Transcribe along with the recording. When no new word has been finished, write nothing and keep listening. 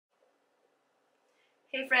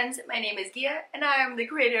Hey friends, my name is Gia, and I am the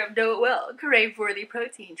creator of Do It Well, crave-worthy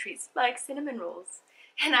protein treats like cinnamon rolls.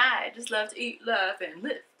 And I just love to eat, laugh, and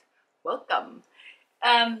lift. Welcome.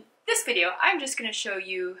 This video, I'm just going to show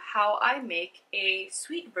you how I make a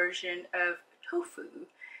sweet version of tofu,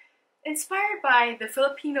 inspired by the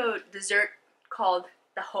Filipino dessert called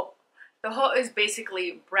Taho. Taho is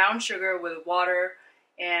basically brown sugar with water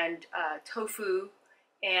and tofu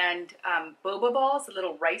and boba balls, the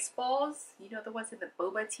little rice balls, you know, the ones in the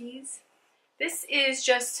boba teas. This is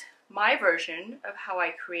just my version of how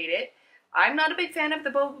I create it. I'm not a big fan of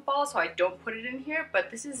the boba balls, so I don't put it in here,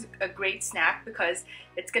 but this is a great snack because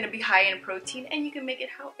it's going to be high in protein and you can make it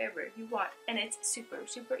however you want. And it's super,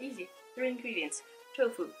 super easy. 3 ingredients: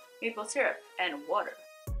 tofu, maple syrup, and water.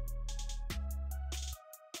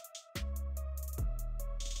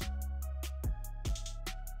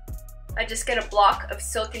 I just get a block of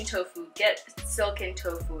silken tofu. Get silken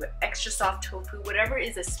tofu, extra soft tofu, whatever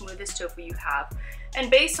is the smoothest tofu you have.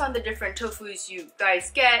 And based on the different tofus you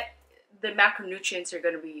guys get, the macronutrients are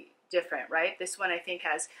going to be different, right? This one I think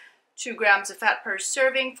has 2 grams of fat per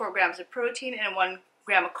serving, 4 grams of protein, and 1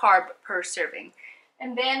 gram of carb per serving.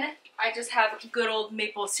 And then I just have good old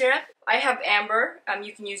maple syrup. I have amber,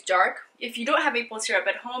 you can use dark. If you don't have maple syrup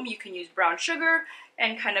at home, you can use brown sugar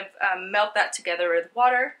and kind of melt that together with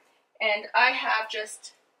water. And I have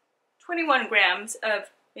just 21 grams of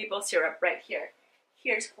maple syrup right here.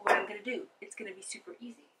 Here's what I'm going to do. It's going to be super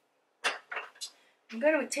easy. I'm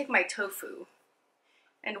going to take my tofu.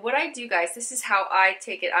 And what I do, guys, this is how I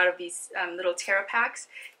take it out of these little Terra packs,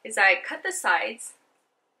 is I cut the sides,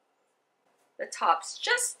 the tops,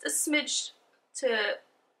 just a smidge to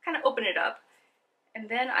kind of open it up. And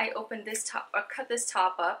then I open this top, or cut this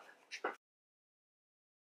top up.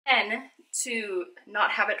 And to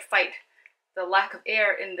not have it fight the lack of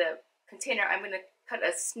air in the container, I'm going to cut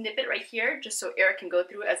a snippet right here just so air can go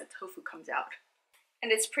through as the tofu comes out.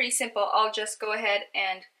 And it's pretty simple. I'll just go ahead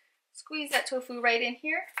and squeeze that tofu right in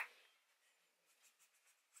here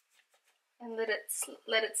and let it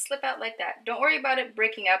slip out like that. Don't worry about it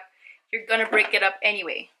breaking up. You're going to break it up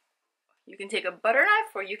anyway. You can take a butter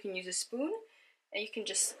knife or you can use a spoon and you can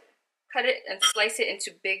just cut it and slice it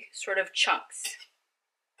into big sort of chunks.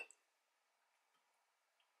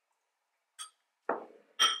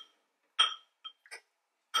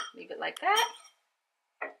 Leave it like that.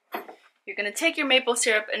 You're going to take your maple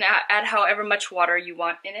syrup and add however much water you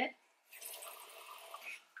want in it.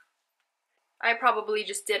 I probably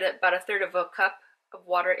just did about 1/3 of a cup of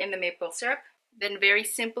water in the maple syrup. Then very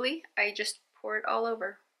simply, I just pour it all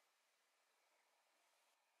over.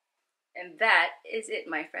 And that is it,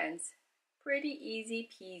 my friends. Pretty easy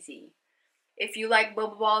peasy. If you like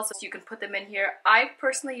boba balls, you can put them in here. I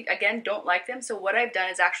personally, again, don't like them. So what I've done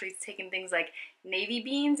is actually taken things like navy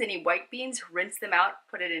beans, any white beans, rinse them out,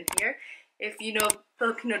 put it in here. If you know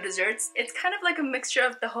Filipino desserts, it's kind of like a mixture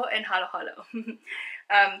of taho and halo-halo.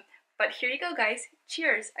 But here you go, guys.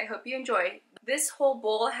 Cheers. I hope you enjoy. This whole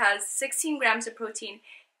bowl has 16 grams of protein,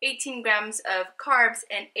 18 grams of carbs,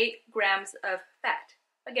 and 8 grams of fat.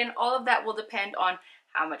 Again, all of that will depend on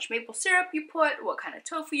how much maple syrup you put, what kind of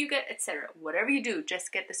tofu you get, etc. Whatever you do,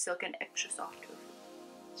 just get the silken extra soft tofu.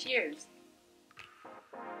 Cheers.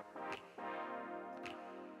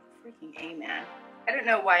 Freaking A, man. I don't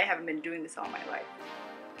know why I haven't been doing this all my life.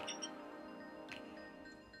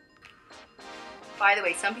 By the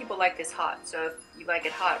way, some people like this hot, so if you like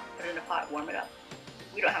it hot, put it in a pot, warm it up.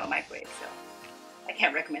 We don't have a microwave, so I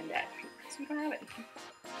can't recommend that because we don't have it.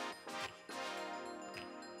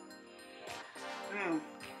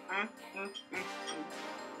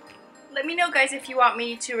 Let me know, guys, if you want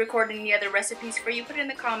me to record any other recipes for you. Put it in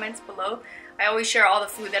the comments below. I always share all the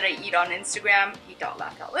food that I eat on Instagram.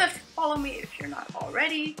 Eat.laugh.lift. Follow me if you're not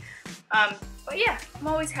already. But yeah, I'm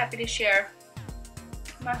always happy to share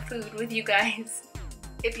my food with you guys.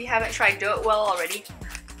 If you haven't tried Do It Well already,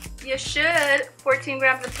 you should. 14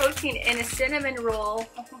 grams of protein in a cinnamon roll.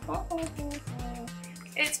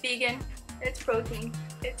 It's vegan. It's protein.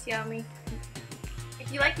 It's yummy.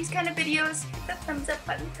 If you like these kind of videos, hit the thumbs up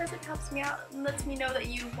button because it helps me out and lets me know that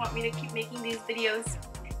you want me to keep making these videos.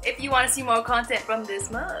 If you want to see more content from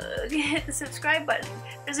this mug, hit the subscribe button.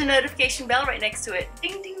 There's a notification bell right next to it.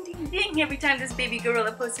 Ding, ding, ding, ding every time this baby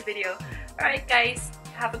gorilla posts a video. Alright guys,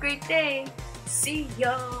 have a great day. See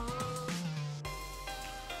ya!